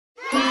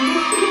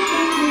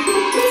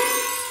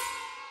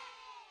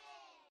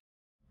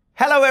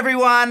Hello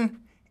everyone!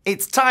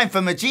 It's time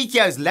for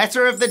Magicio's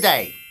letter of the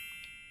day.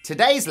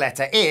 Today's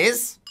letter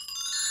is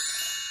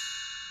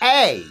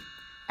A.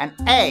 And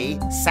A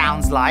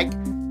sounds like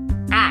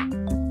A.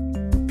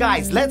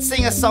 Guys, let's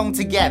sing a song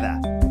together.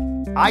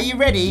 Are you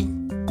ready?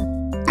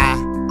 A,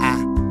 A,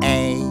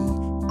 A,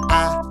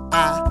 A,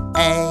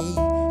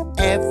 A.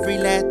 Every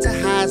letter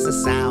has a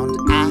sound.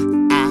 A,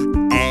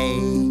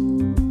 A.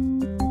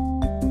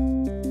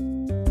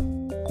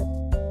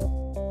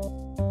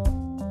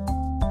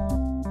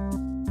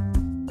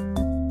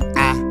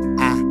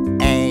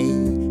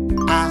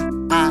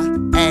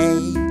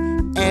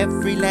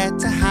 Every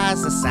letter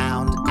has a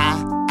sound.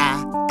 A,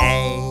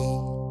 A.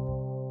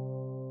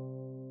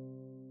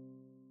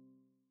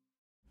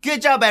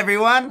 Good job,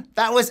 everyone.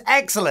 That was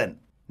excellent.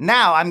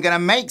 Now I'm going to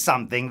make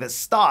something that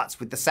starts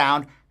with the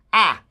sound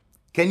A.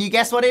 Can you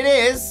guess what it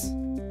is?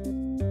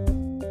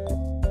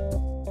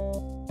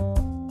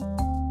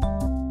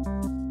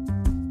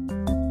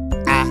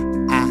 A,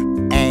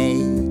 A.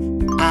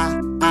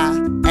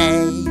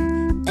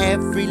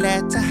 Every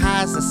letter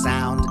has a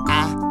sound.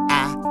 A.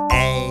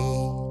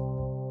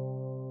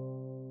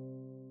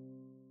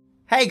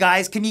 Hey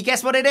guys, can you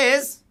guess what it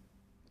is?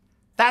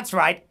 That's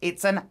right,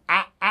 it's an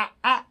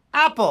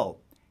apple.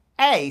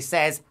 A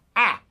says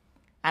A,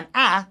 and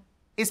A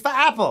is for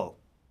apple.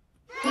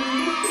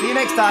 See you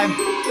next time.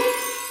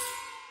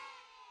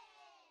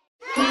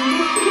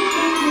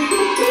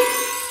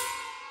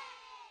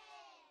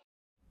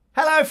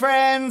 Hello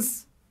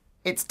friends!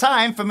 It's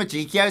time for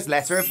Magicio's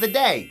letter of the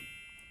day.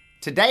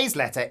 Today's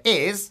letter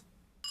is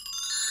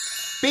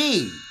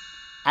B,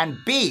 and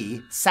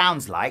B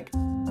sounds like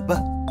B.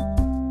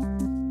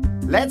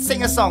 Let's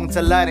sing a song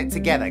to learn it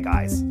together,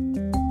 guys.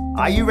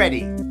 Are you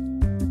ready? B,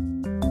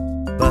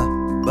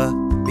 B,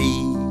 B,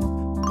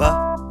 B,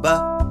 B,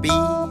 B.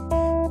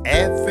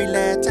 Every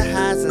letter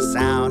has a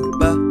sound.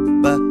 B,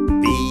 B,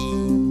 B.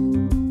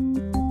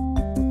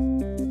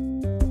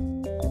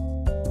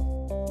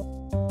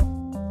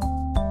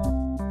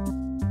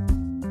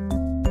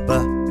 B,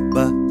 B,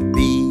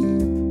 B,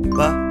 B,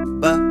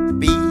 B,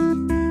 B.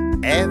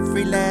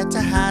 Every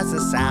letter has a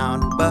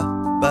sound. B,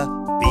 B,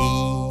 B.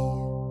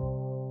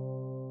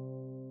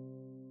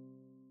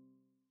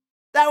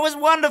 That was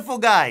wonderful,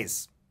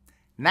 guys!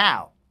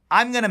 Now,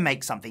 I'm going to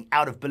make something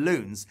out of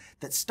balloons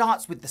that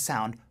starts with the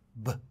sound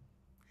B.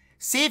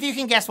 See if you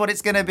can guess what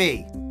it's going to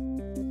be.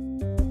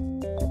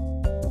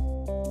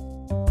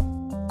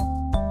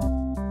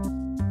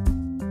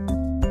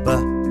 B,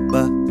 B,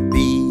 B,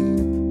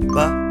 B,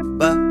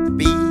 B,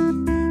 B.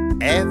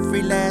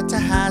 Every letter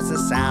has a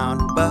sound.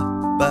 B,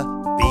 B,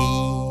 B.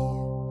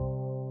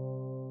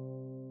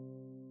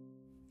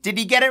 Did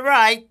you get it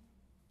right?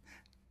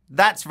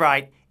 That's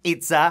right.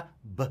 It's a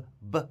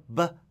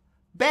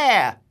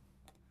bear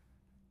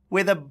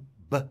with a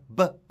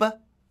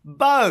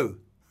bow.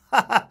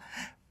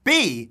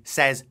 B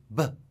says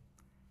B,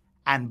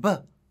 and B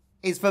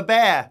is for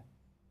bear.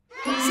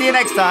 See you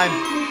next time.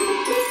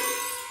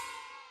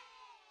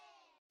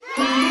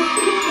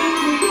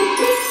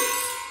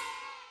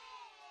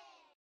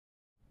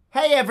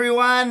 Hey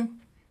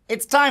everyone!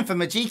 It's time for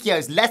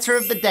Magicio's letter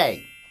of the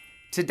day.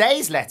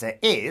 Today's letter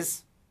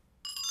is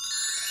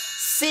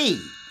C.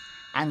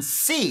 And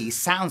C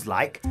sounds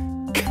like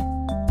K.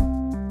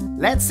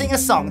 Let's sing a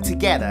song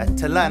together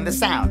to learn the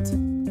sound.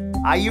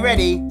 Are you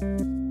ready?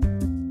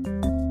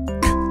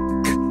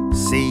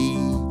 C,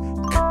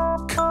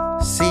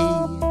 C.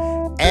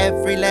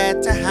 Every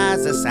letter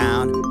has a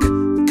sound.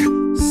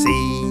 C.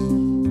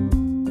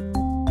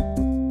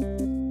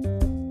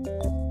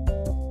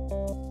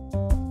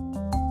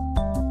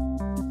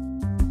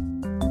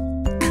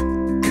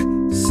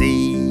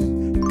 C.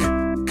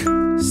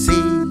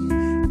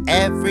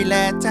 Every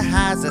letter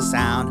has a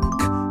sound.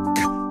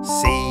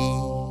 C.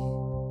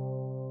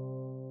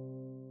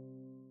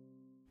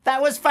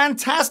 That was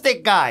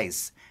fantastic,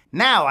 guys!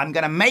 Now I'm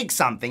going to make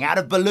something out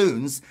of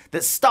balloons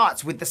that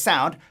starts with the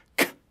sound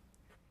K.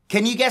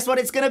 Can you guess what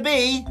it's going to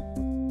be?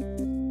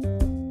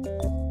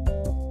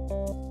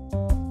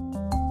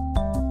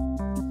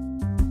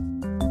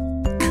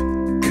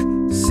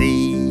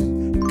 C.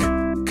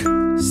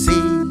 C.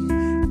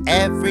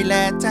 Every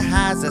letter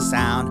has a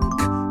sound.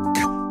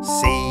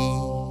 C.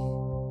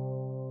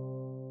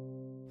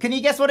 Can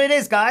you guess what it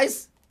is,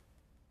 guys?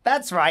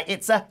 That's right,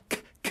 it's a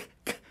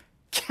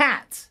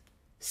cat.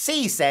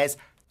 C says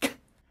K,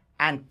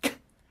 and K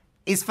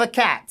is for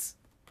cat.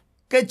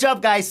 Good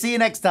job, guys. See you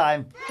next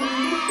time.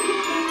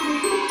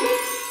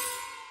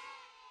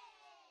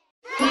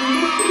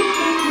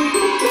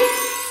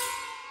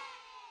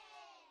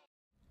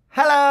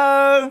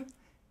 Hello!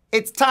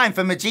 It's time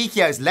for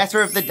Magicio's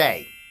letter of the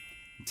day.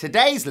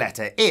 Today's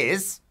letter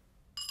is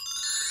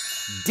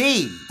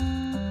D.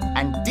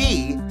 And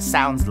D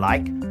sounds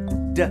like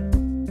D.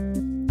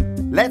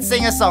 Let's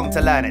sing a song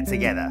to learn it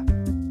together.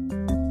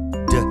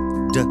 D,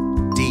 D,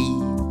 D,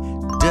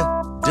 D,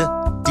 D,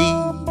 D.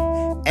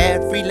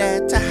 Every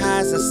letter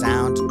has a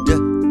sound. D,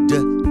 D,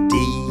 D.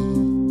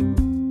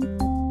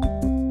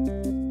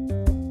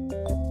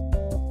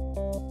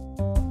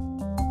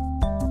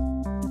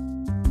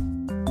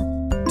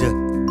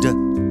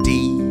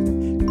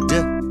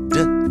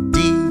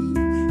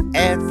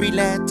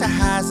 letter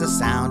has a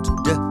sound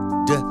D,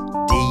 D,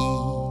 D.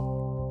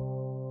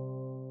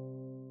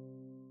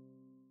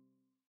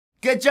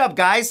 Good job,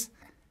 guys.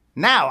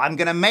 Now I'm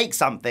going to make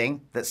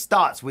something that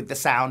starts with the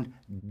sound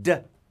D.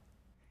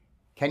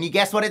 Can you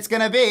guess what it's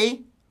going to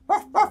be?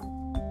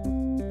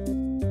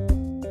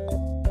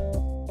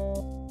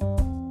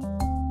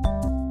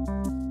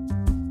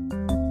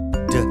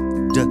 D,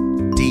 D,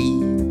 D,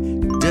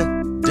 D,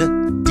 D,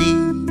 D.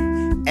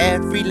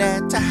 Every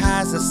letter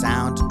has a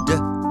sound D,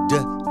 D,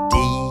 D.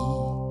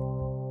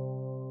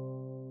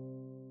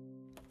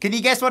 Can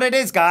you guess what it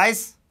is,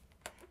 guys?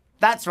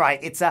 That's right,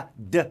 it's a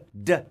D,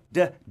 D,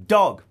 D,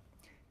 dog.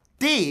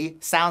 D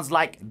sounds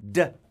like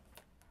D,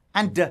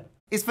 and D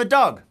is for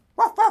dog.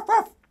 Woof, woof,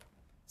 woof.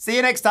 See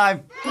you next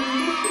time.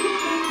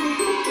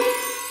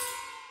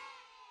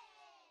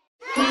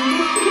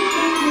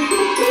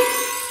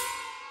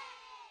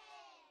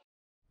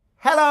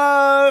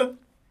 Hello!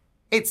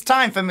 It's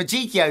time for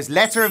Magicio's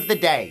letter of the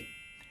day.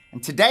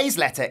 And today's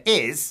letter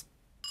is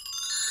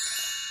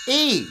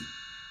E.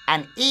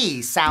 And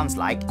E sounds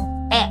like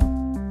E.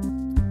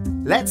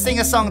 Let's sing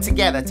a song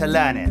together to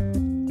learn it.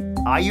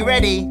 Are you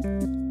ready?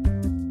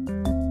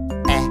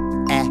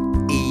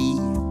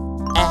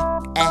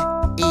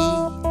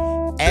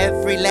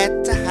 Every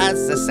letter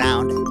has a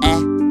sound E,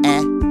 E,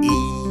 E.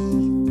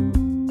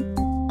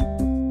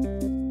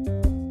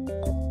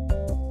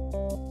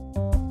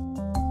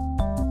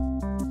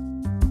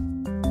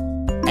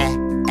 E,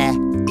 E,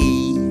 E,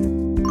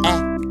 E,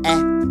 E,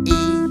 E.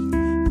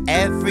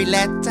 Every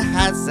letter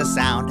has a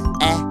sound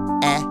E,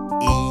 E,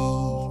 E.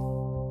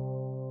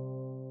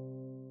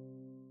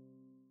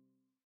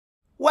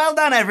 Well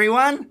done,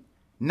 everyone.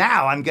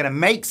 Now I'm going to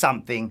make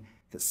something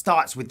that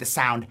starts with the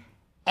sound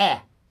E.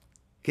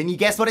 Can you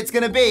guess what it's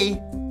going to be?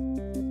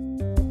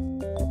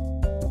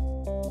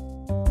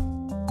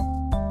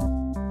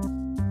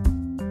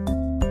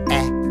 E,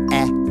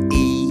 E,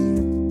 E,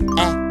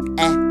 E,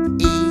 E,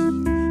 E.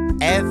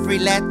 Every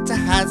letter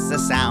has a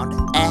sound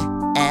E,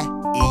 E,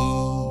 E.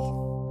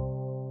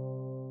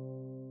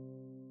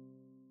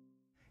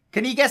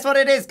 Can you guess what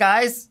it is,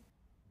 guys?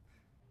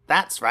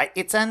 That's right,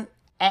 it's an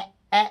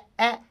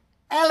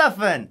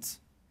elephant.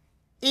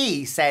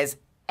 E says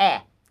E,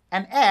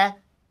 and E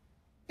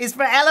is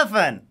for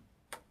elephant.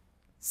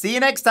 See you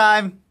next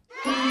time.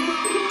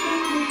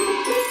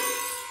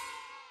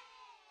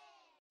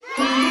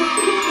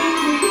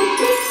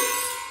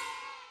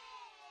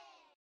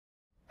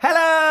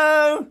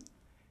 Hello!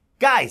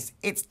 Guys,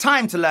 it's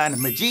time to learn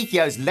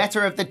Magicio's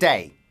letter of the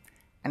day.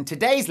 And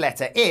today's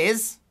letter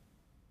is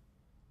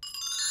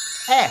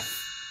F.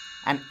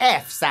 And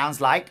F sounds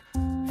like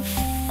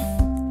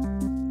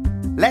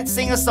Let's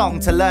sing a song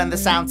to learn the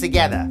sound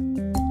together.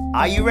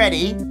 Are you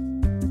ready?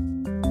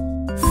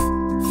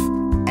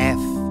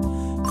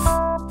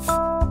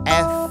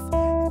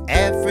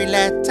 Every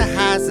letter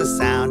has a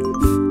sound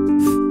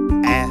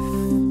F.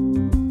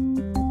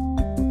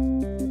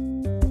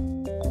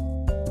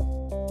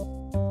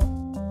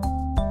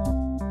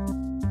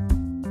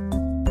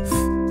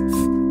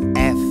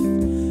 F,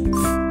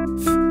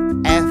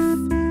 F.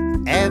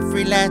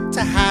 Every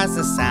letter has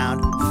a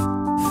sound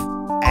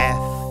F.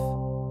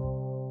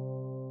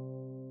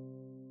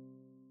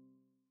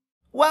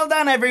 Well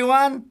done,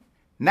 everyone.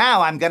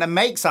 Now I'm going to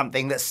make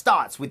something that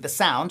starts with the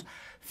sound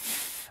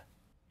F.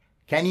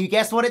 Can you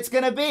guess what it's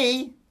going to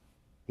be?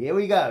 Here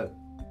we go.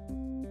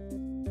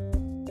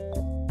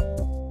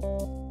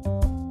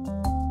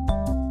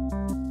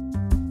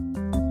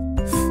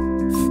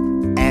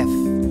 F,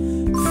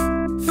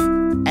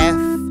 F.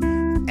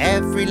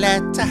 Every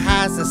letter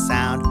has a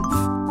sound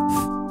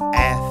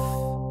F.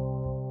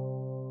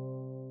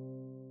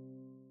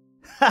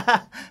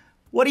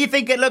 What do you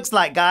think it looks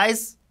like,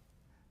 guys?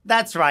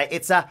 That's right,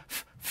 it's a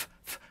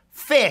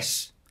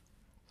fish.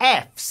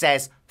 F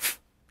says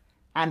F,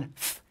 and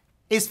F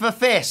is for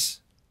fish.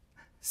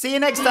 See you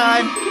next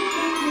time.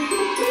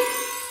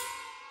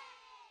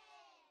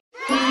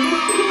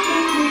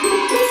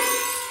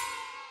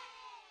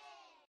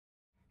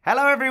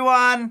 Hello,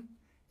 everyone.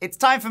 It's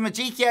time for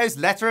Magicio's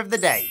letter of the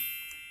day.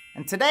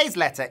 And today's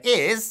letter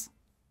is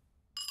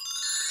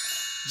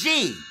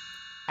G.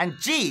 And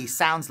G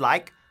sounds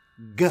like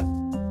G.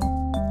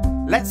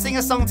 Let's sing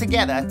a song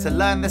together to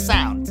learn the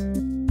sound.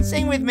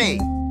 Sing with me.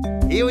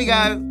 Here we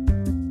go.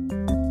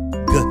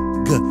 G,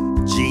 G,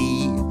 G,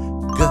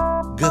 G,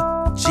 G,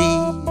 G.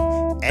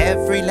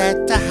 Every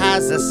letter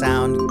has a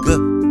sound G,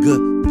 G,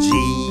 G.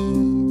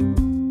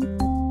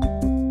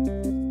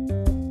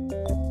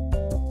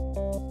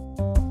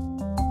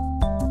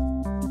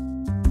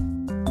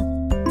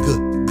 G,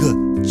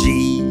 G, G,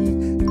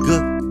 G,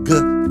 G,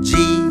 G.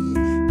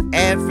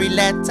 Every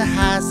letter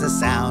has a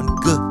sound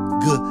G,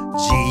 G,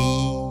 G.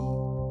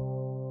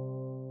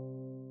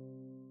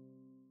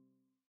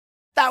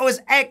 That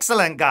was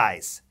excellent,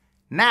 guys.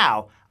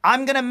 Now,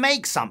 I'm going to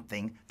make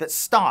something that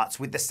starts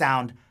with the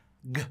sound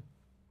G.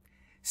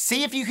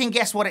 See if you can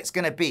guess what it's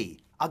going to be.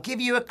 I'll give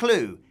you a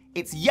clue.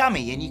 It's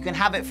yummy and you can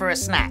have it for a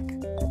snack.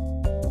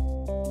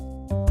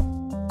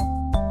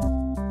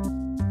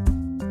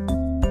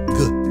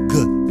 G, G,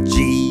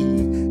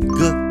 G,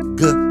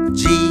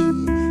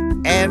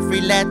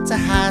 Every letter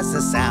has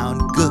a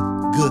sound. G,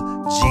 G,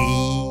 G.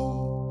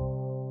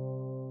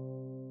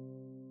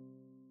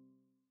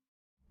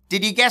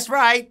 Did you guess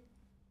right?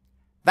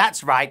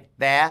 That's right,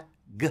 they're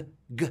G,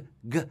 G,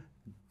 G,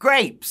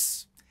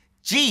 grapes.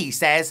 G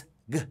says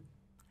G,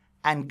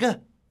 and G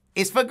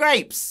is for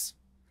grapes.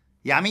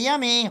 Yummy,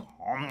 yummy.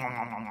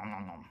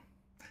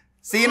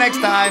 See you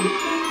next time.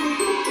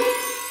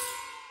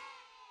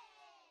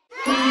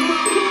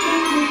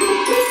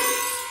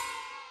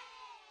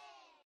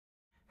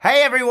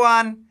 Hey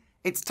everyone,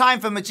 it's time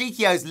for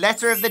Magicio's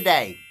letter of the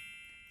day.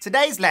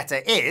 Today's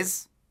letter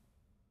is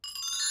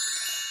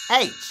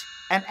H,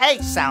 and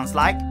H sounds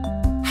like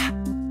H.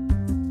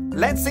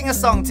 Let's sing a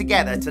song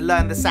together to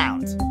learn the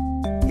sound.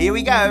 Here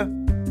we go.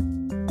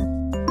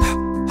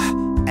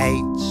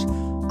 H,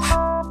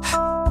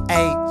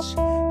 H,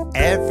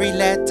 every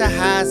letter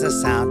has a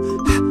sound.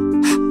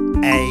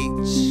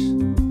 H.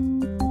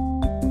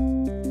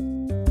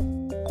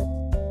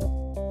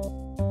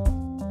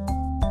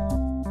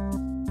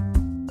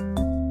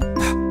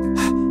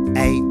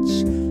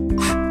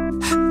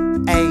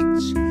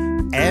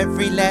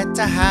 Every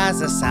letter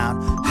has a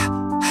sound.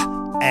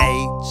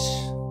 H.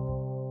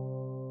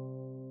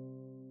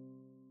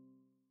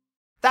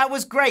 That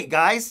was great,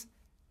 guys.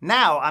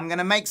 Now I'm going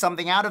to make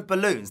something out of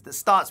balloons that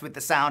starts with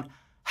the sound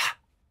H.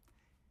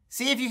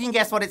 See if you can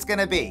guess what it's going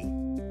to be.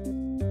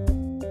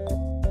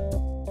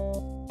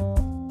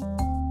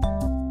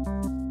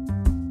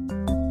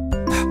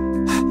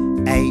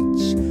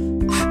 H.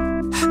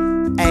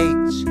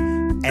 H.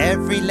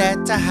 Every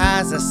letter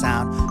has a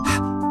sound.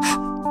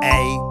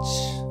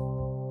 H.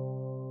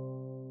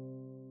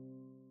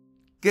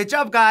 Good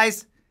job,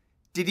 guys.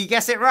 Did you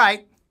guess it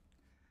right?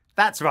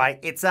 That's right,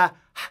 it's a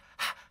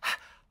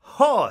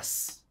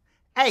horse.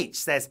 H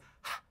says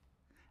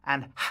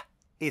and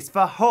is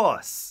for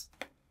horse.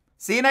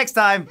 See you next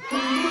time.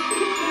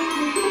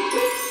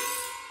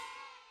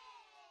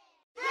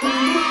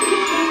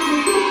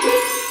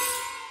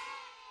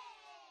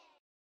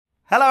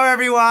 Hello,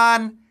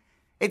 everyone.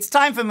 It's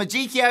time for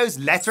Magicio's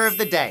letter of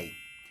the day.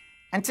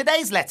 And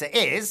today's letter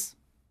is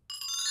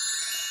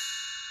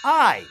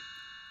I.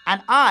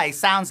 And I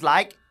sounds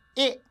like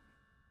it.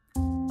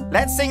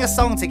 Let's sing a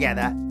song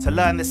together to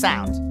learn the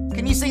sound.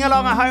 Can you sing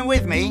along at home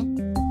with me?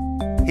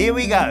 Here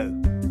we go.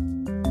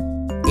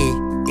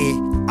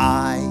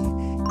 I.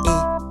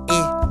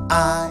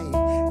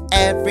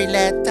 Every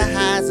letter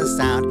has a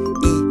sound.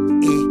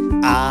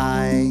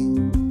 I.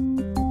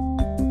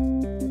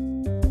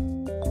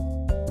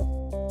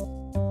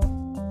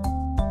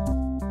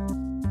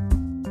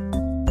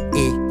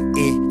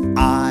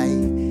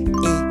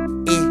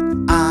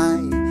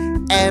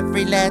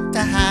 Every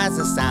letter has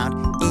a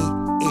sound.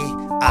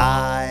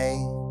 I.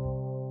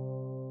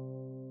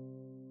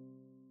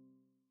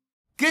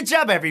 Good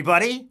job,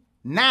 everybody.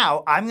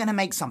 Now I'm going to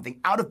make something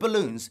out of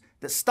balloons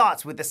that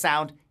starts with the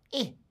sound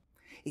I.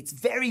 It's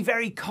very,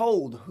 very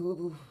cold.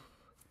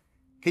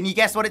 Can you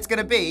guess what it's going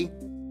to be?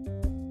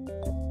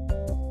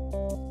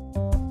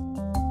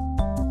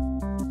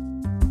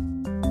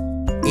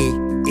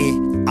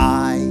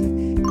 I.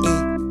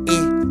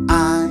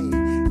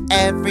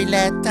 Every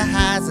letter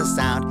has a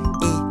sound.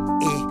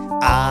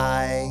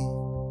 I.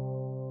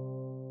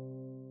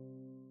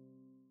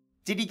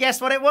 Did you guess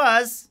what it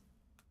was?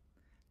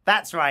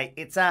 That's right,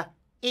 it's a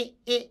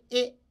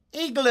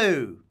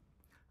igloo.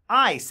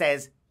 I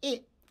says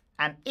I,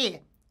 and I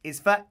is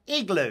for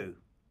igloo.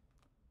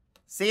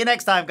 See you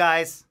next time,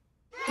 guys.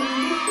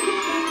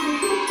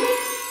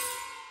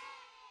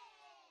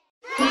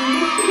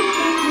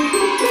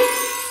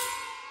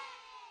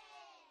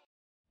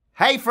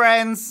 Hey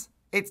friends,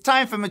 it's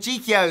time for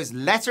Magicio's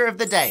letter of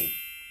the day.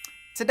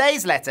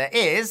 Today's letter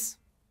is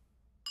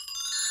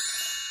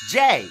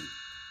J,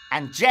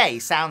 and J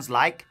sounds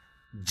like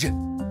J.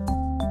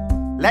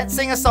 Let's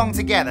sing a song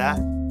together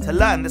to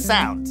learn the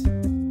sound.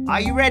 Are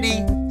you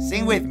ready?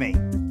 Sing with me.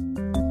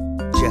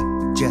 J,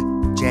 J,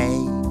 J,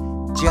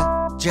 J,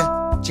 J,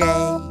 J.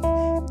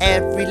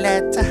 Every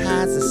letter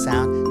has a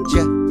sound.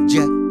 J,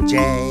 J, J.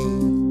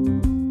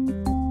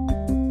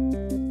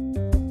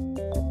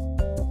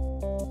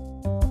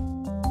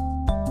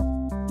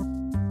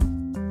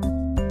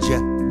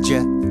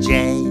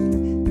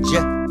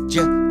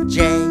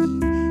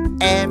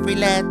 Every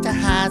letter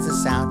has a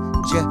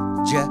sound. J,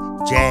 J,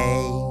 J.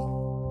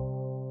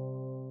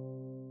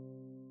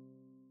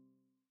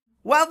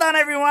 Well done,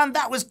 everyone.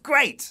 That was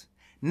great.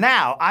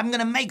 Now I'm going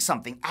to make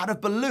something out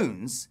of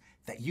balloons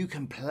that you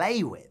can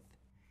play with.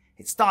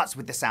 It starts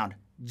with the sound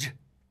J.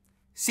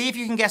 See if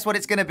you can guess what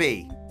it's going to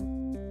be.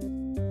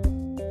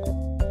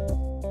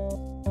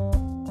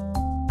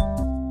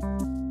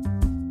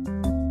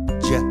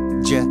 J,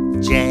 J,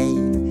 J,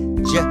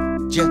 J,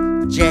 J,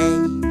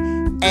 J.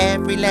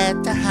 Every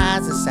letter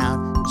has a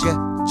sound. J,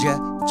 J,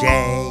 J.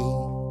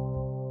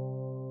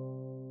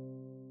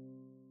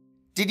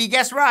 Did you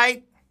guess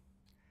right?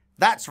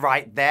 That's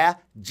right, they're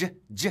J,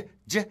 J,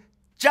 J,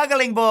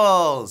 juggling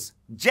balls.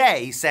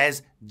 J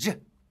says J,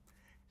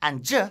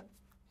 and J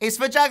is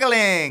for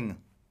juggling.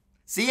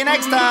 See you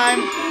next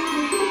time.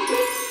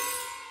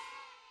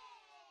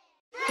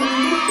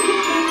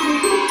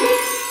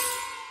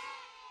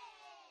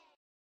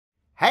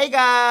 Hey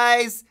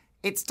guys!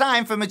 It's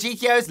time for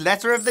Magicio's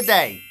letter of the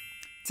day.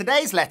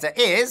 Today's letter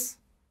is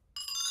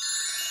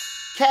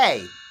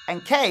K,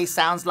 and K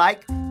sounds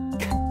like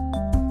K.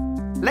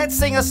 Let's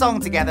sing a song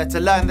together to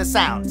learn the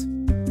sound.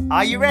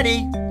 Are you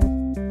ready?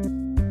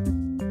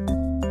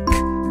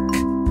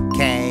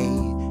 K,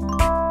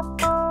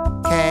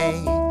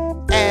 K,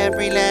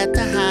 every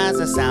letter has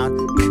a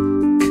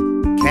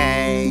sound.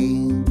 K.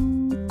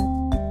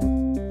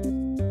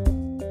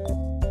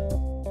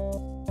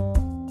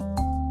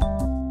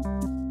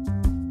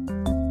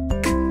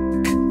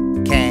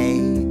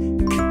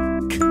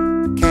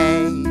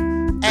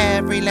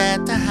 Every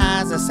letter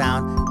has a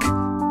sound.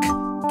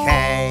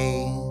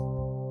 K.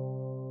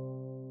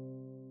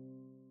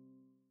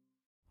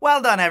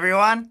 Well done,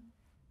 everyone.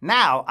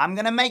 Now I'm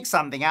going to make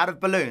something out of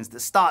balloons that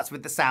starts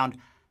with the sound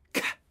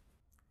K.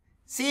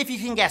 See if you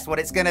can guess what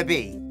it's going to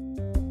be.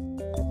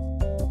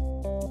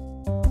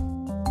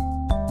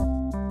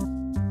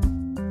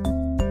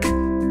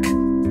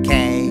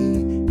 K,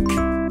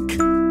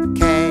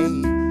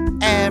 K,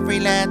 every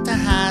letter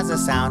has a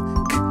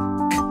sound.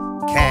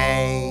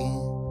 K.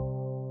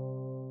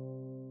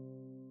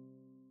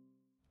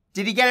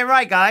 Did you get it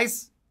right,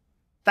 guys?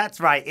 That's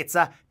right, it's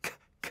a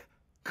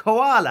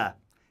koala.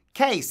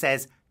 K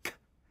says K,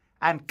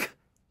 and K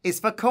is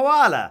for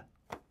koala.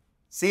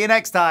 See you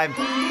next time.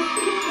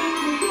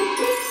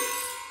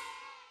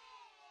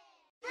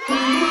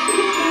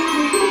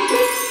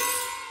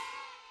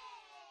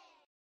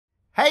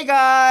 Hey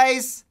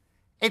guys!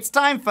 It's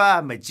time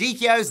for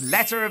Magicio's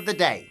letter of the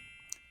day.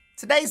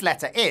 Today's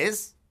letter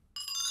is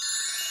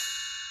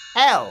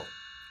L,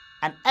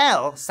 and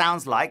L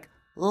sounds like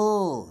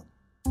L.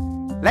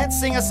 Let's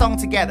sing a song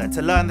together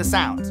to learn the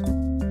sound.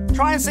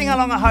 Try and sing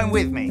along at home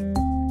with me.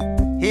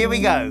 Here we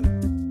go.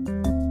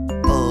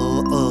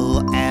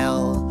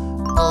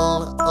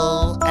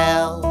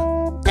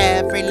 L.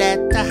 Every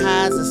letter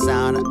has a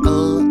sound.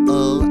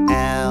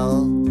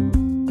 L.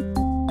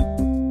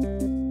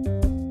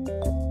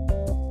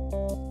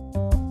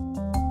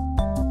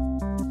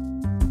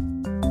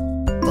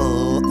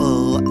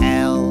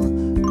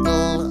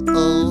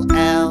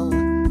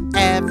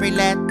 Every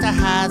letter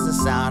has a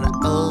sound.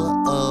 L.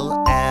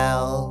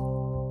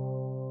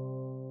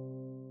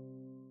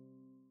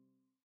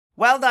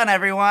 Well done,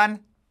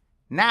 everyone.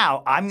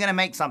 Now I'm going to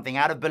make something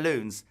out of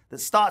balloons that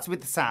starts with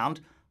the sound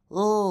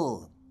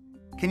L.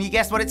 Can you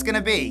guess what it's going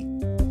to be?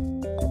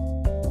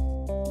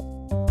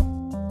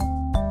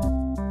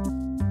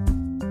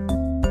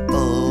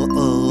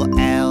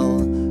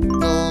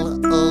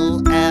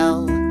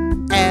 L.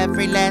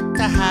 Every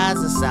letter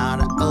has a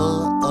sound.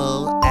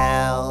 L.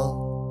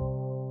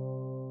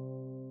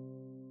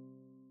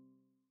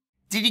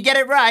 Did you get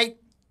it right?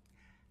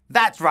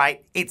 That's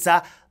right, it's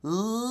a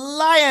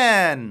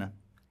lion.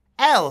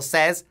 L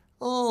says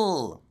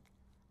L,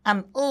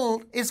 and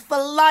L is for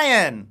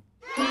lion.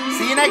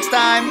 See you next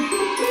time.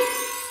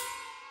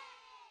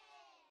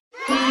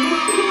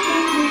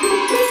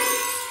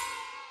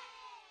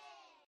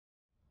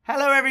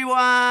 Hello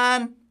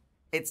everyone.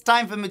 It's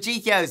time for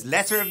Magicio's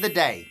letter of the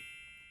day.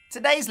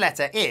 Today's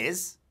letter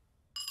is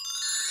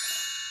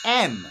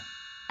M,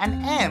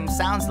 and M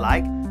sounds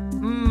like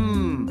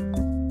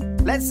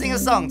Let's sing a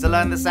song to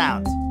learn the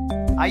sound.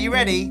 Are you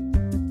ready?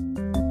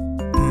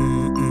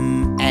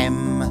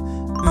 M.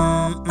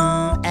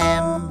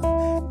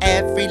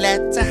 Every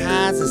letter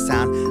has a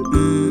sound.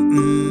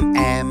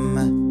 M.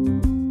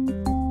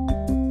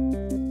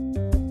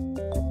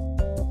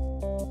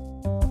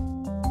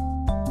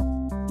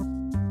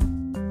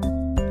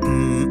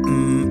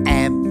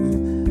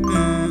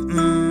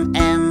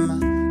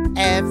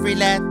 Every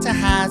letter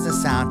has a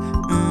sound.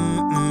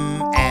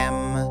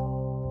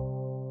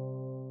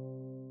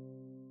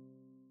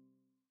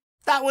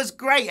 That was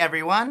great,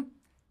 everyone.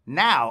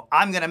 Now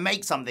I'm going to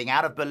make something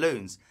out of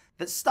balloons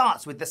that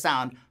starts with the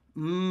sound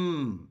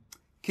Can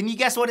you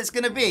guess what it's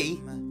going to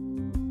be?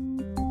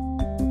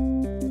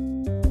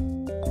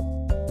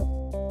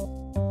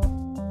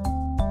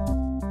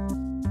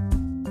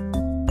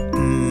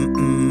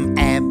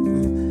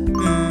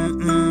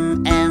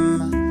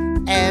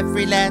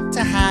 Every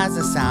letter has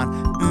a sound.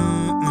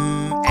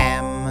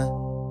 M.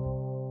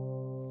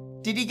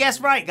 Did you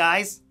guess right,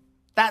 guys?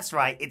 That's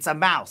right, it's a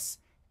mouse.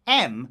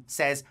 M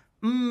says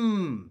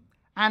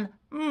and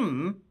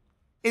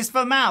is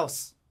for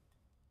mouse.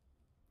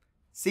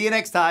 See you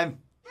next time.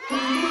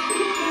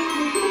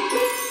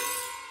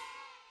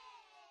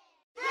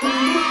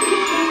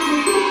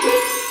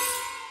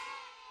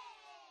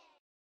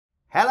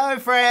 Hello,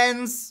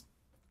 friends.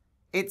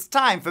 It's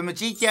time for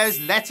Magicio's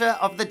letter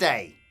of the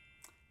day.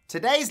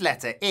 Today's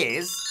letter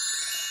is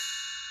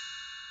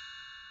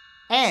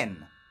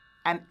N,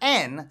 and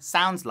N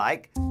sounds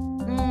like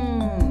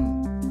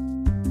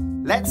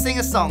Let's sing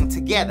a song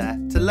together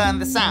to learn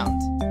the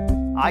sound.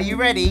 Are you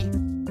ready?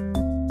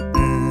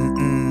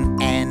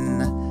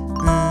 N.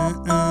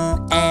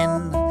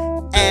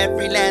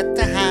 Every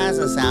letter has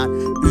a sound.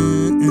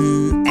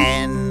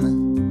 N.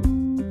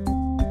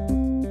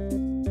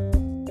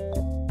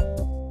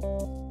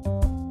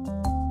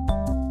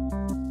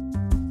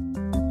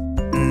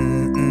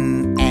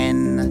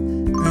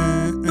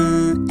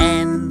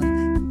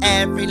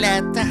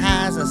 letter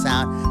has a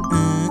sound.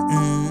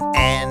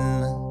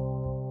 N.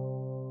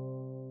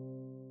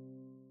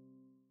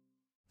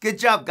 Good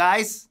job,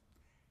 guys.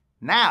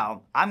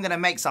 Now I'm going to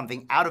make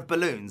something out of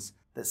balloons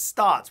that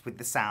starts with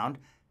the sound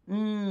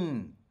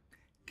Can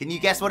you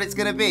guess what it's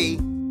going to be?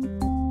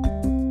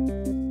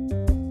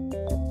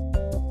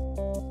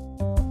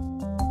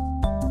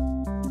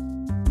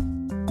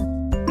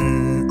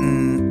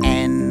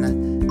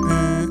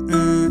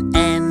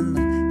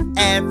 N.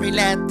 Every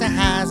letter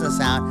has a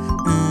sound.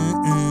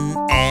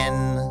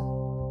 N.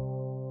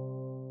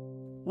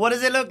 What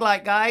does it look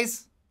like,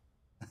 guys?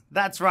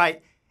 That's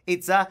right.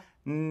 It's a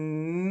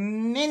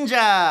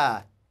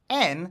ninja.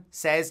 N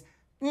says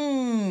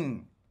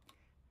And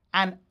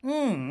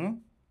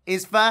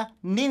is for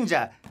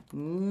ninja.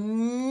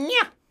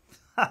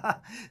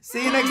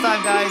 See you next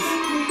time, guys.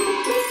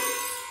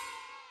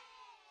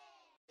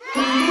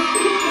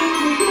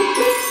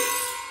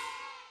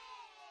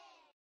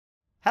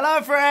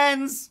 Hello,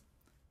 friends.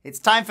 It's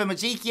time for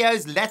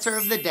Magicio's letter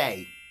of the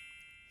day.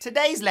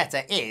 Today's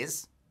letter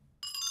is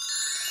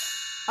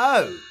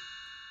O.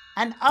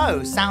 And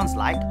O sounds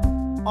like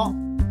O.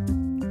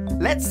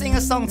 Let's sing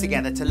a song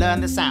together to learn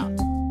the sound.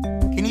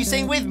 Can you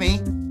sing with me?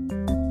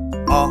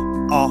 O,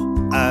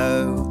 O,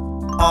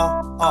 O,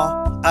 O,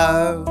 O,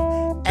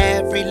 O.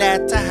 Every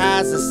letter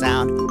has a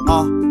sound.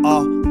 O,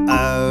 O,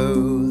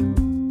 O.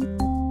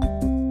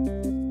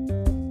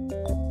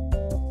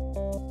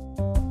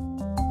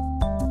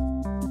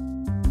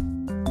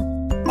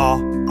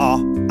 O,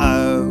 O,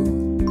 O,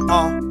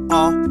 O,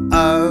 O,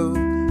 O.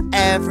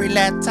 Every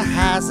letter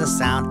has a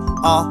sound.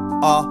 O,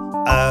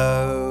 O,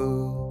 O.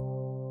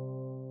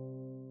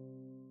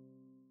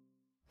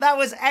 That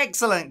was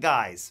excellent,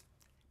 guys.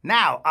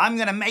 Now I'm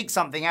going to make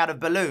something out of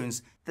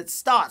balloons that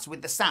starts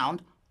with the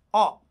sound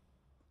O.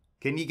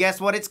 Can you guess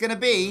what it's going to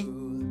be?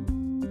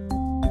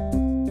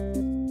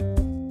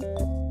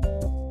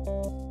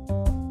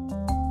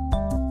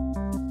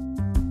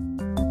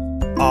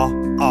 O,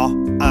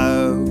 O,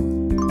 O,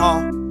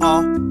 O,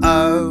 O,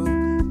 O.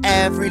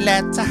 Every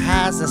letter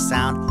has a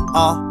sound.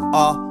 O,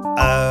 O,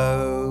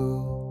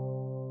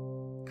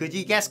 O. Could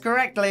you guess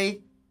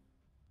correctly?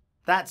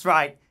 That's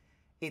right.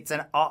 It's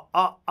an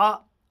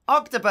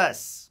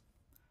octopus.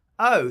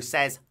 O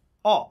says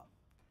O.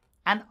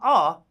 And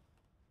O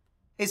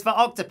is for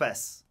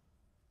octopus.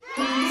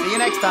 See you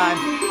next time.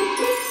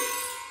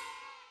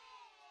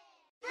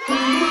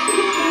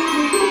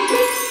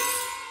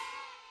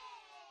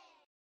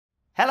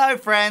 Hello,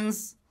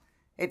 friends.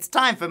 It's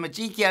time for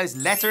Magicio's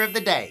letter of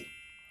the day.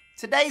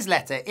 Today's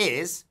letter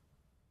is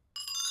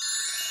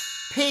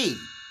P.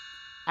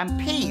 And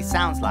P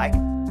sounds like P.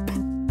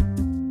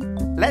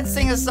 Let's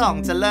sing a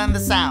song to learn the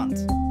sound.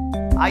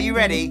 Are you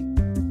ready?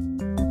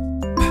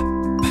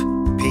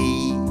 P.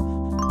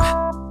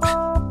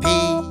 P.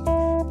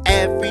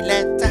 Every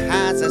letter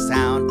has a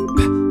sound.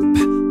 P.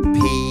 P.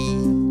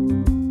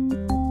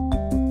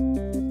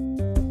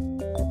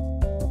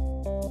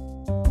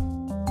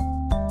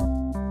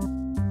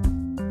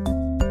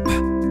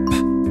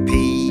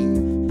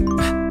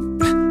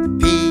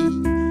 P.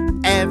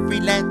 Every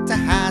letter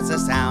has a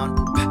sound.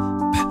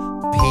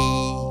 P.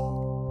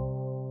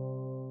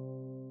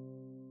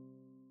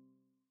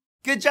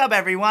 Good job,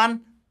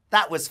 everyone.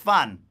 That was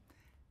fun.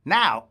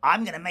 Now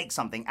I'm going to make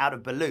something out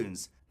of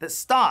balloons that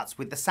starts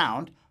with the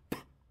sound P.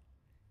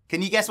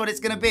 Can you guess what it's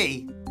going to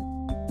be?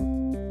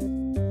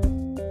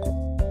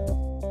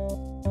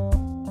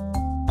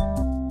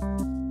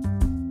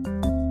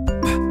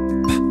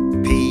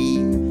 P.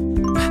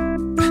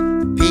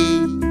 P.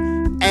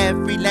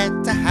 Every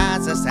letter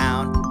has a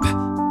sound.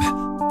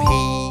 P.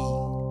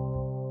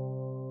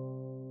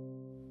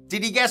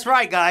 Did you guess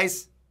right,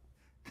 guys?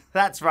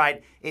 That's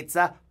right. It's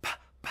a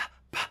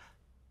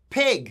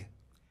pig.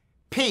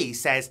 P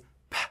says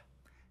P,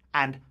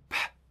 and P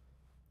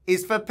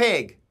is for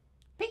pig.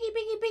 Piggy,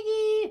 piggy,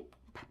 piggy.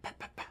 P.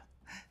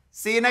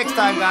 See you next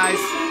time, guys.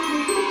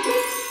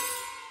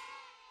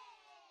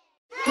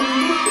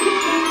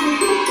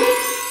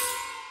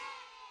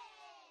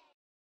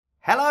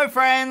 Hello,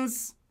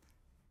 friends.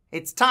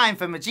 It's time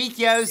for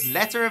Magicio's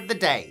letter of the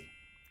day.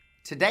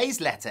 Today's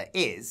letter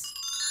is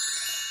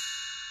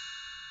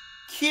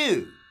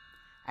Q.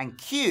 And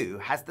Q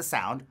has the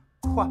sound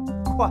Qu,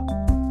 Qu.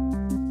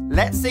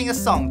 Let's sing a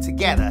song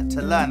together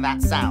to learn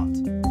that sound.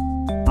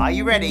 Are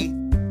you ready?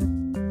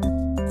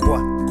 Qu,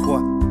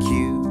 Qu,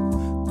 Q,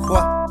 Qu,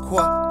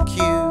 Qu,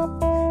 Q.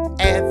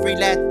 Every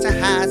letter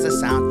has a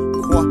sound.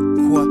 Qu,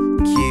 Qu,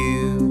 Q.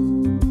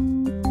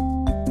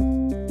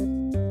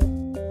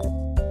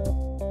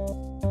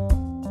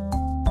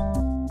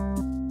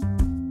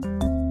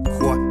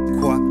 Qu,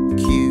 Qu,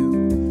 Q,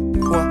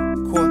 Qu,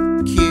 Qu,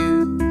 Q.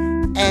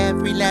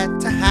 Every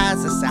letter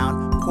has a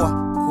sound. Qu,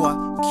 Qu,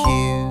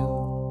 Q.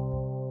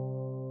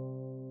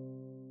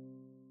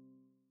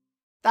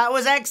 That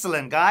was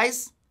excellent,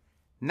 guys.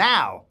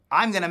 Now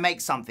I'm going to make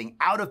something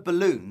out of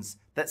balloons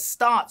that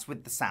starts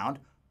with the sound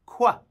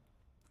Qu.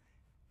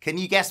 Can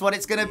you guess what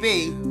it's going to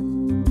be?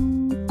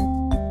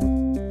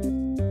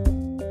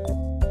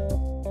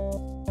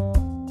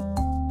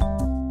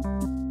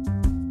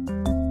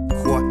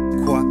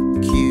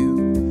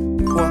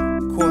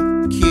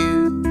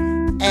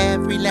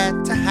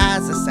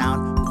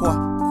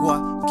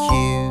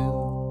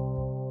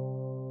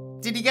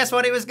 guess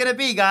what it was going to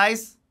be,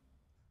 guys?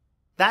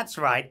 That's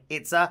right,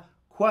 it's a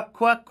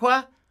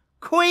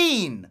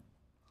queen.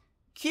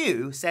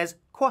 Q says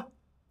qu,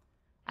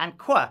 and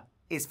qu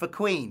is for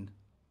queen.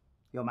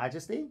 Your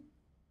Majesty?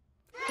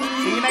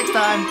 See you next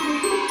time.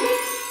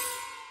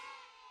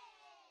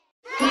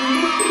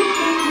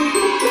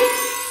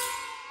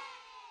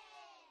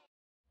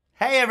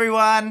 Hey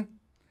everyone!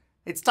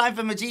 It's time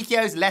for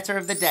Magicio's letter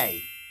of the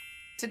day.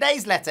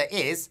 Today's letter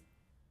is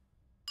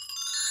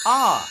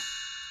R.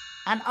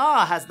 And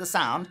R has the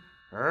sound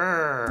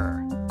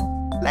R.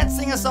 Let's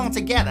sing a song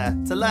together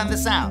to learn the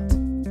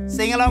sound.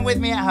 Sing along with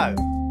me at home.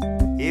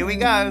 Here we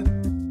go.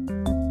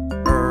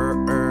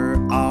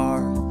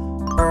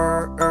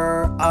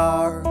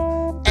 R.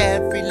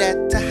 Every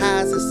letter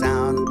has a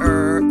sound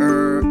R.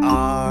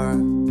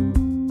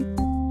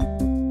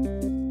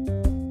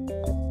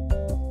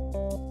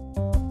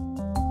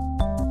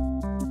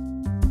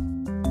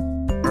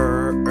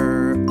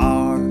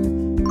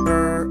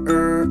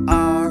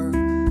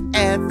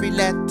 Every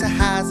letter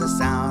has a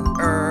sound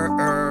R.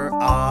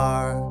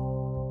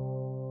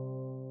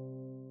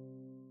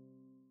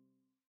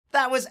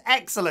 That was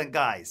excellent,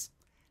 guys.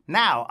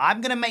 Now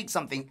I'm going to make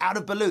something out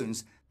of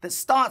balloons that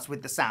starts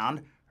with the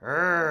sound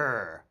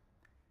R.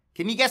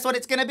 Can you guess what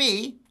it's going to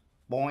be?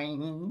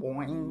 Boing,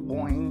 boing,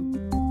 boing.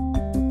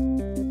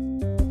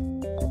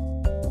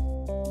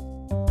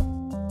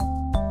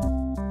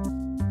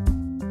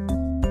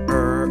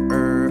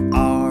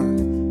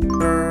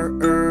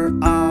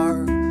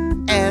 R.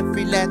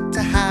 Every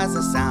letter has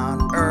a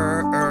sound R.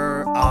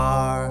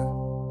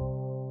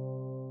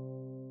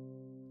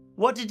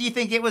 What did you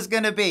think it was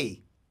going to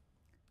be?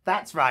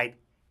 That's right,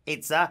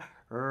 it's a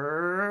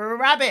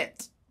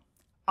rabbit.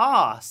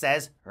 R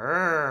says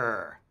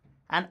R,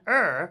 and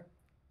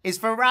is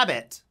for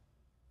rabbit.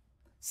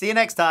 See you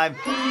next time.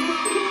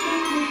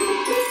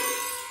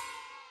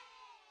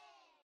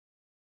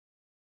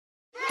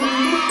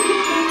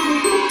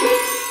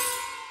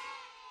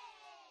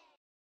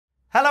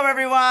 Hello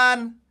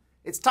everyone!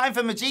 It's time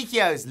for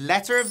Magicio's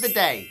letter of the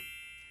day.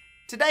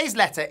 Today's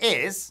letter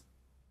is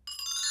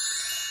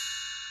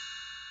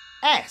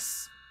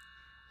S.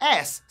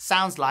 S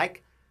sounds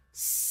like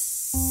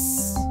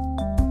S.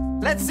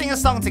 Let's sing a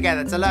song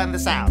together to learn the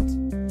sound.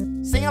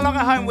 Sing along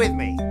at home with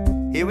me.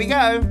 Here we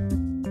go.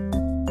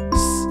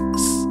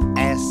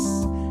 S.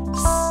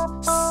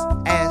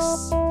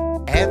 S.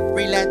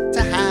 Every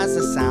letter has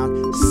a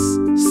sound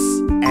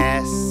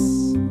S.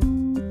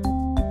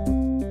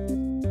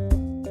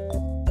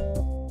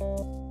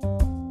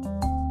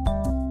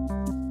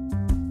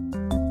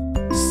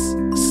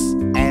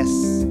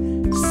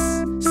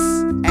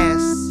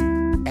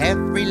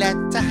 Every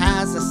letter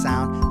has a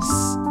sound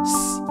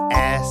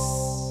S.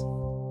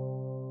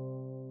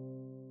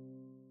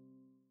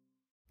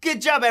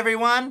 Good job,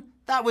 everyone.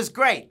 That was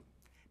great.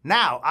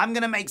 Now I'm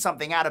going to make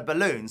something out of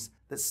balloons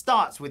that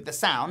starts with the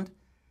sound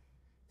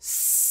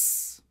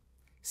S.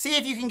 See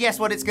if you can guess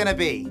what it's going to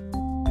be.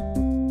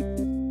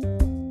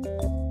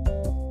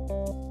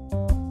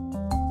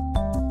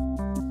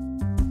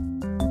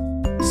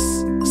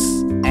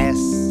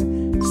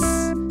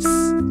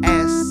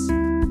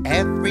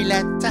 Every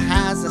letter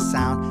has a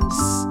sound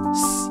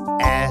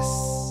S.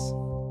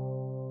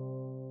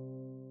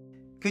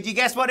 Could you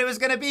guess what it was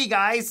going to be,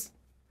 guys?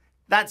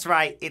 That's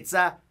right, it's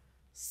a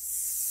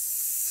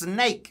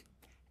snake.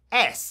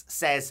 S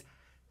says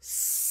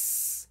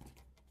S,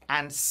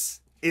 and S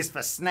is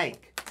for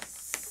snake.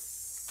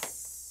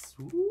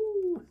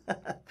 Ooh.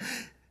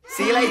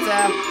 See you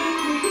later.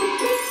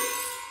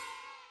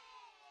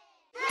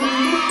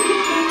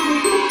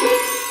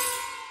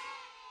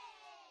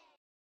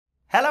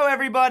 Hello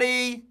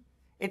everybody!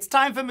 It's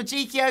time for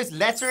Magicio's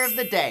letter of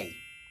the day.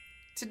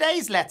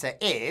 Today's letter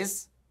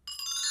is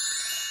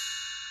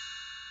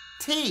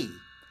T,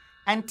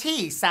 and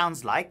T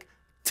sounds like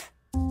T.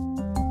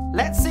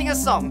 Let's sing a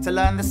song to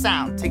learn the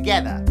sound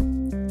together.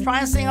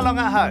 Try and sing along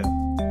at home.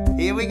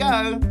 Here we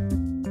go.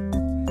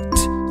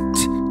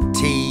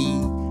 T,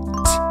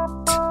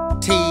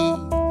 T,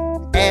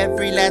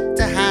 every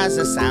letter has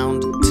a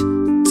sound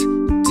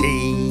T.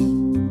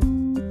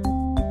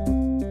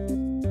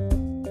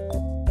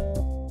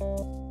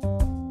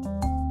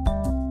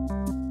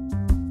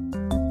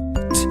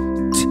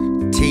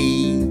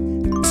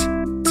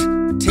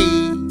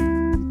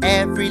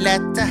 Every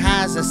letter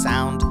has a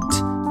sound T.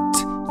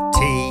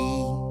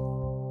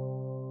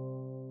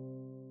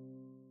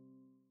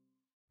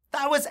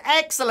 That was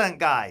excellent,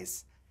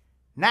 guys.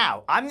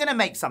 Now I'm going to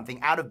make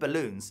something out of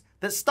balloons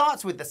that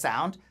starts with the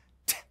sound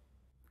T.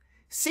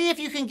 See if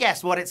you can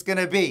guess what it's going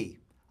to be.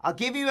 I'll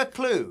give you a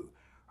clue.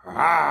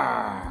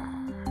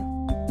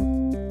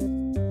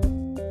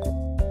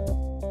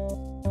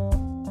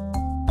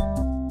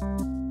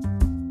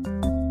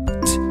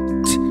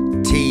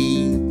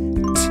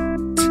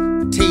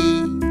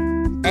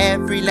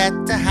 Every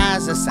letter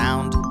has a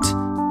sound T.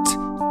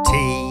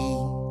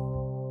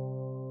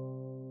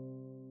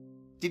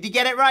 Did you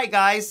get it right,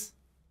 guys?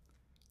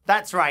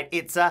 That's right,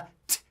 it's a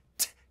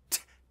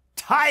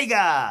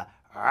tiger.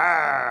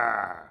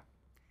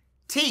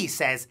 T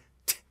says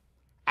T,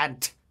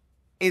 and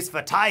is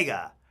for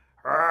tiger.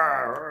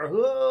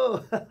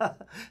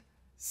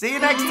 See you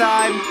next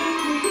time.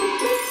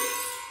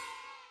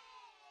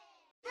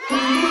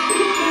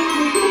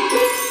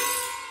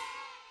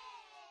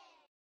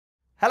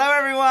 Hello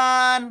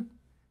everyone!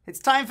 It's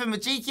time for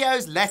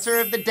Magicio's letter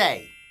of the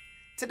day.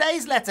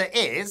 Today's letter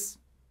is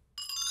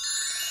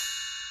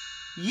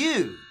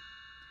U.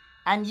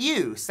 And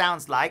U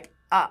sounds like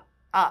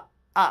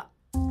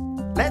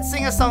Let's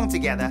sing a song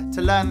together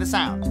to learn the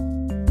sound.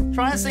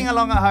 Try and sing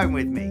along at home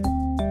with me.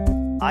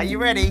 Are you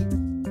ready?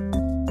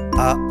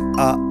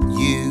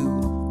 U.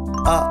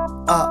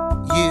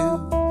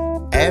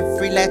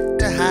 Every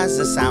letter has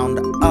a sound.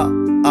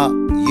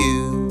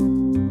 U.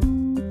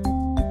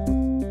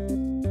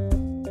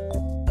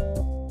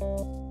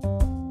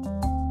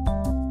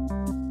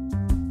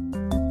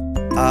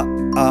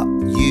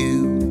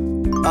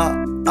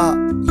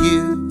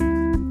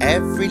 U.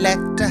 Every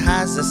letter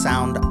has a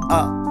sound. U.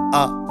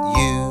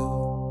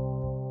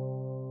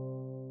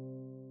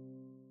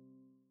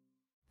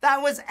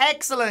 That was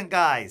excellent,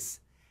 guys.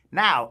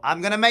 Now,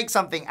 I'm going to make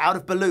something out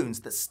of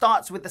balloons that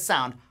starts with the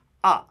sound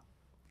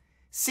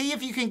See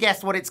if you can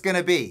guess what it's going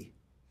to be.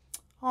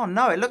 Oh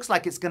no, it looks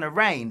like it's going to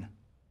rain.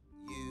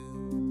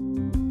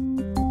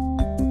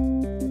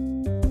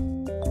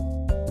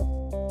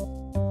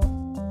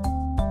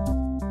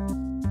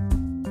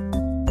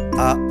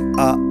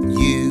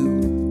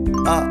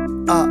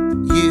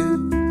 U.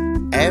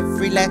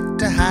 Every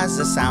letter has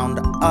a sound.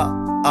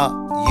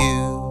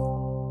 U.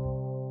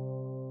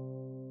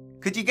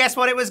 Could you guess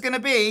what it was going to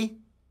be?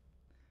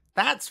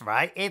 That's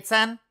right, it's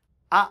an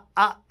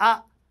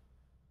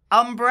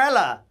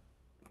umbrella.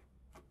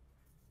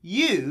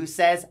 U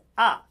says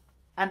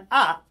and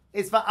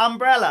is for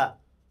umbrella.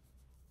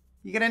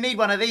 You're going to need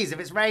one of these if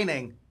it's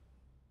raining.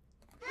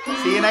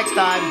 See you next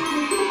time.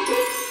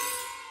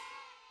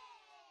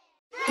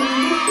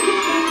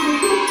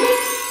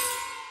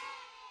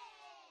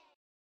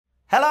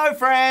 Hello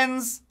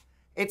friends!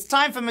 It's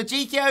time for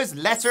Magicio's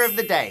letter of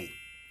the day.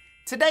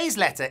 Today's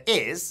letter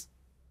is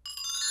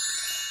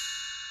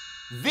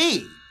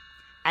V.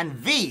 And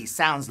V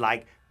sounds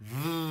like V.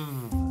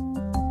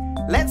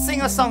 Let's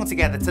sing a song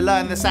together to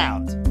learn the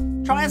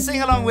sound. Try and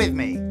sing along with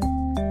me.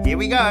 Here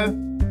we go.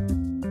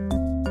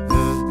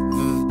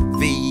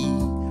 V.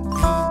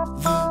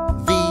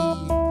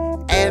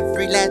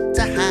 Every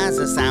letter has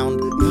a sound.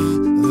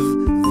 V.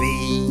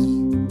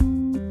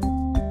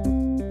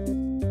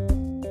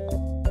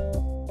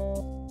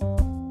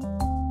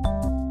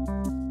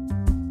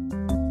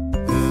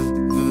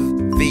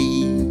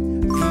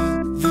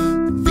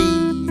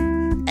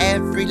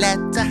 Every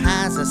letter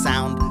has a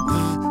sound. V.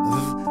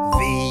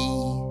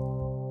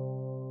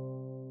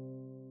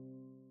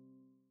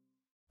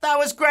 That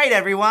was great,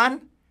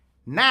 everyone.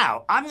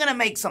 Now, I'm going to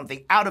make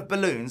something out of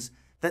balloons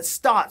that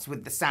starts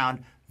with the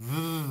sound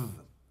V.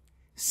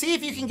 See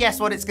if you can guess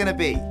what it's going to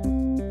be.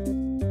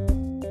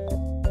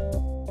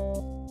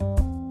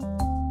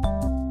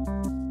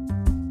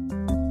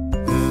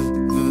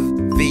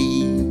 V.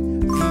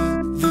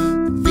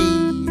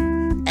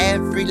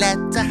 Every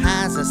letter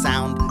has a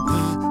sound. V.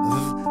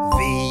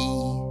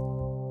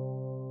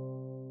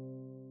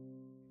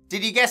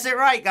 Did you guess it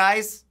right,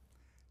 guys?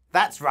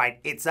 That's right,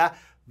 it's a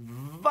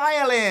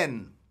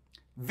violin.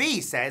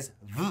 V says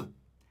V,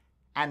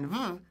 and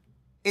V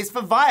is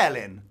for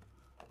violin.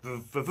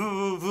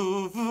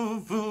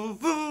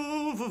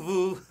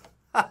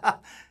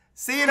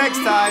 See you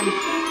next time.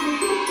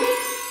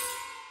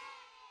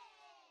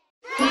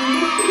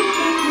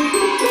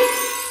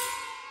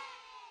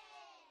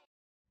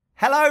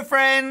 Hello,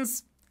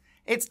 friends.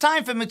 It's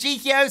time for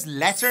Magicio's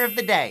letter of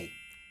the day.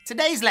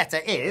 Today's letter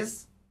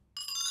is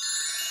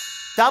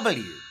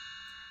W.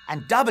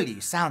 And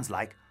W sounds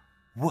like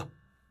W.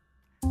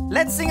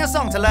 Let's sing a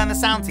song to learn the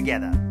sound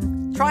together.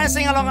 Try and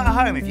sing along at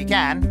home if you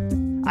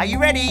can. Are you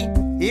ready?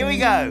 Here we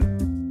go.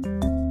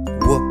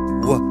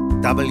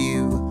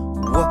 W.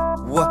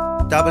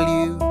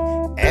 W.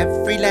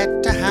 Every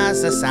letter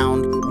has a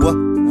sound.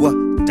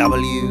 W.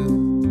 W.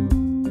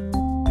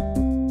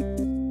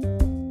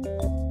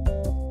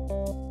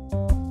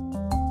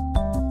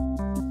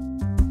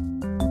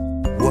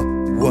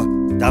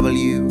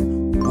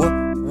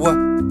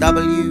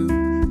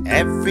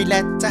 Every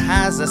letter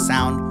has a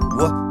sound.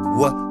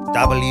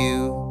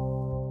 W.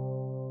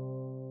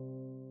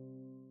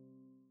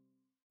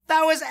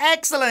 That was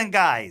excellent,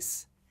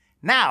 guys.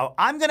 Now,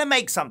 I'm going to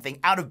make something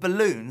out of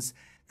balloons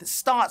that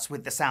starts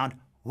with the sound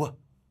W.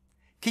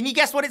 Can you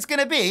guess what it's going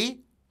to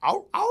be?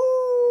 Ow, ow.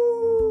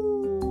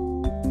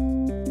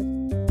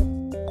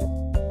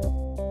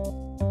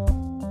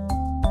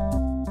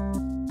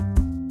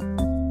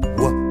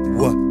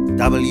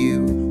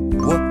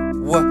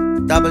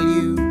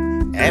 W.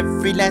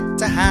 Every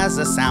letter has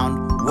a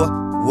sound.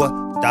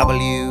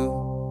 W.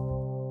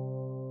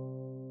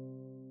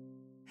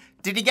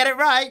 Did you get it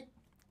right?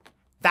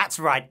 That's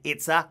right,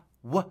 it's a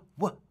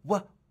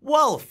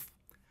wolf.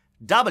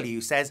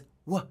 W says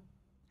W,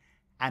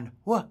 and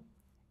W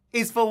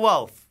is for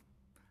wolf.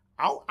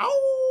 Ow, ow.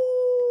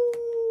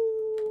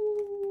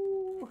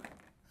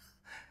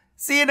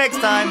 See you next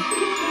time.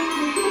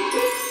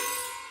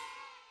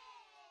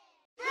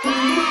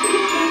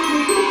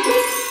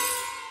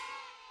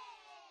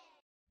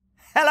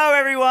 Hello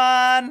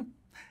everyone!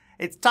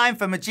 It's time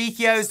for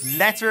Magicio's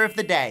letter of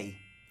the day.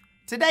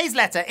 Today's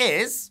letter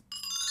is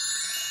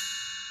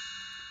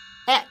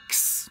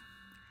X.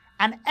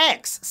 And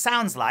X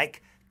sounds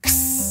like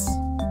X.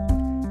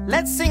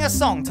 Let's sing a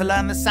song to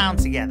learn the sound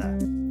together.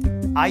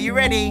 Are you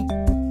ready?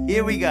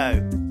 Here we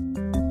go.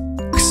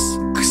 X,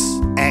 X,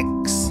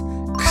 X,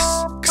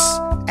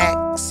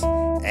 X.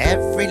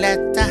 Every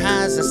letter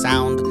has a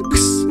sound.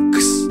 X,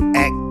 X,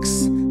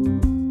 X.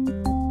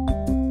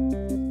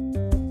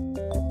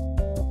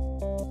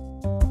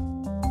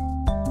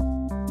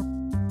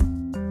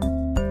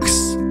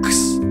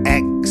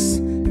 X,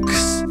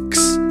 X,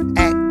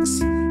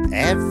 X, X.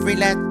 Every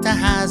letter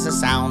has a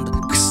sound.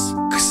 X,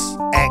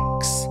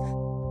 X.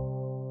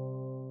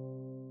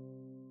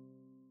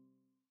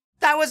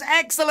 That was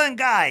excellent,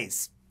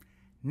 guys!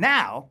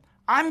 Now,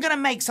 I'm going to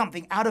make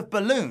something out of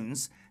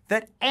balloons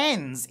that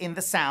ends in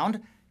the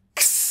sound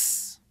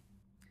X.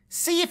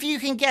 See if you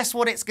can guess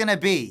what it's going to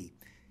be.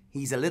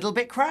 He's a little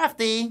bit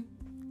crafty.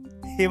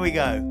 Here we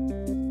go.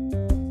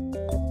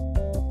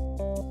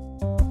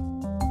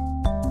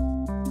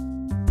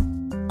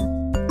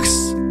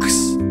 X,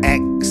 X,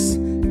 X,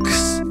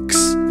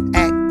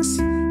 X.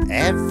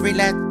 Every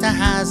letter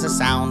has a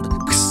sound.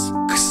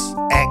 X,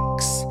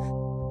 X.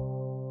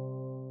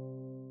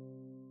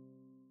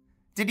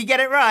 Did you get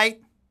it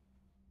right?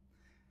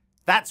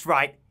 That's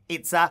right,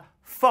 it's a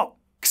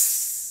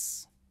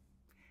fox.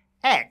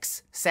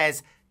 X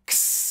says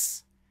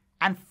X,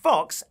 and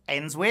fox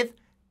ends with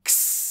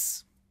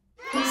X.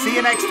 See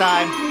you next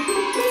time.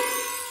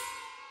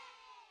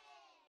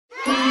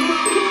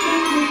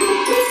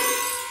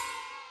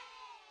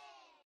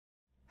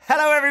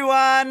 Hello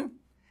everyone!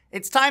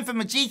 It's time for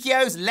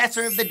Magicio's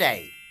letter of the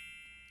day.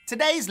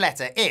 Today's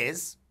letter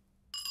is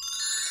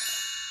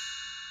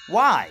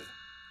Y.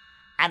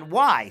 And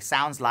Y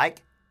sounds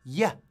like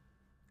Y.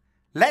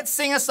 Let's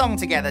sing a song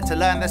together to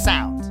learn the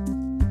sound.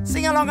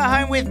 Sing along at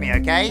home with me,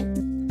 okay?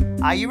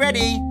 Are you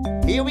ready?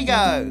 Here we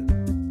go.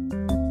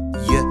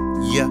 Y,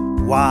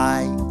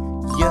 Y,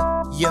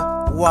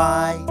 Y,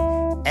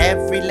 Y.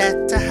 Every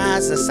letter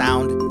has a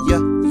sound. Y,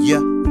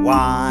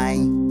 Y.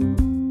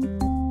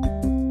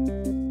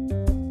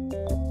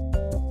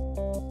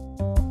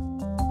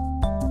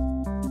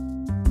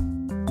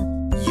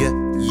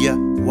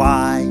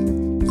 Y,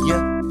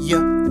 Y,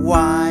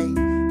 Y.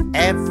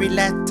 Every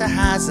letter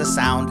has a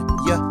sound.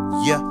 Y,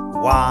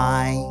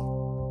 Y.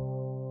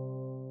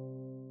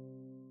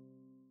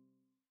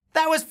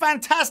 That was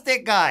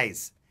fantastic,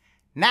 guys!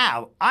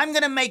 Now, I'm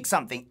going to make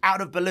something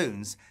out of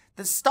balloons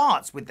that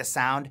starts with the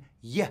sound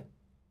Y.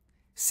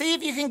 See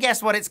if you can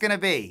guess what it's going to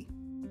be.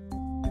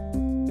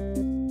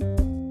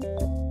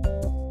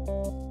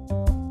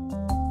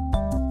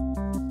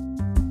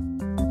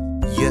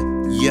 Y,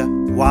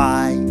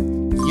 Y,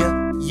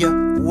 Y,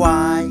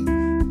 Y.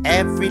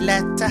 Every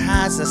letter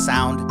has a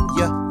sound.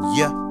 Y,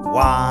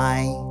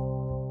 Y.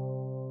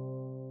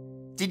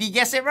 Did you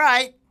guess it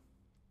right?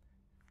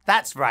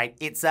 That's right,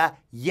 it's a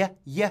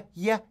yo-yo.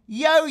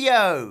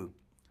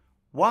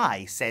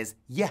 Y says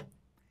Y,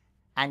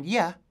 and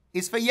Y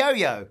is for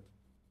yo-yo.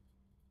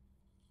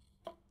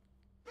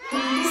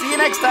 See you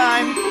next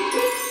time.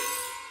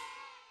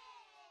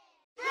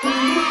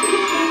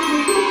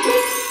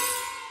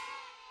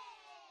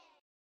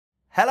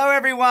 Hello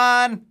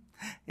everyone!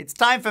 It's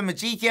time for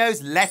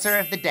Magicio's letter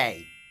of the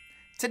day.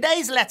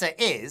 Today's letter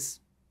is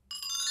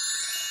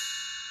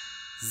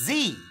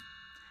Z.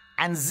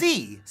 And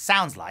Z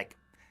sounds like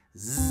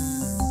Z.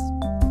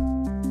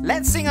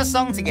 Let's sing a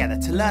song together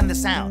to learn the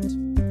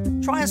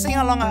sound. Try and sing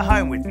along at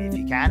home with me if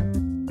you can.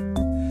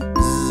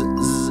 Z,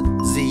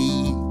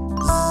 Z,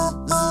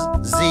 Z,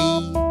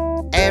 Z.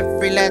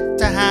 Every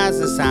letter has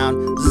a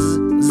sound. Z,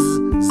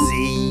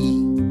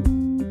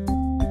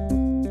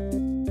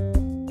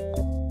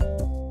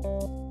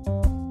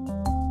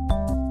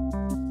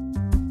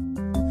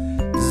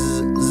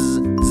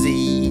 Z,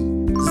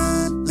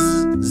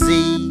 Z.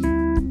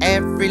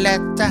 Every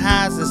letter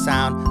has a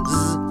sound. Z,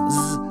 Z,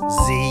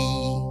 Z.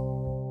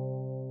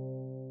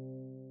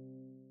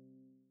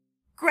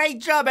 Great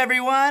job,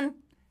 everyone!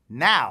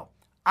 Now,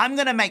 I'm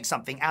going to make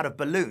something out of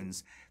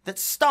balloons that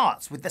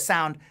starts with the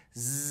sound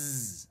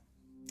Z.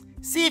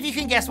 See if you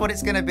can guess what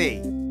it's going to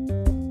be.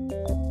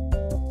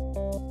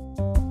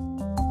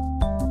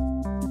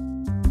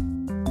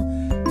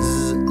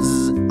 Z,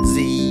 Z,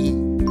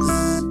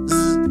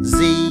 Z,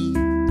 Z.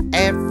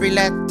 Every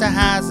letter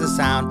has a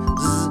sound.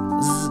 Z,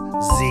 Z,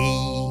 Z.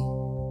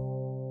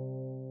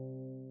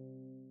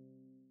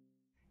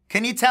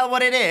 Can you tell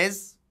what it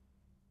is?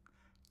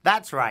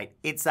 That's right,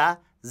 it's a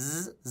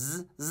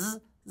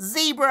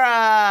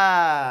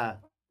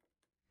zebra.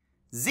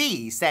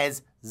 Z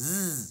says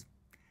Z,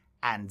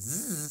 and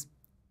Z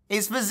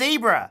is for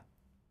zebra.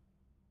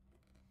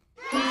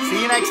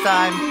 See you next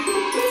time.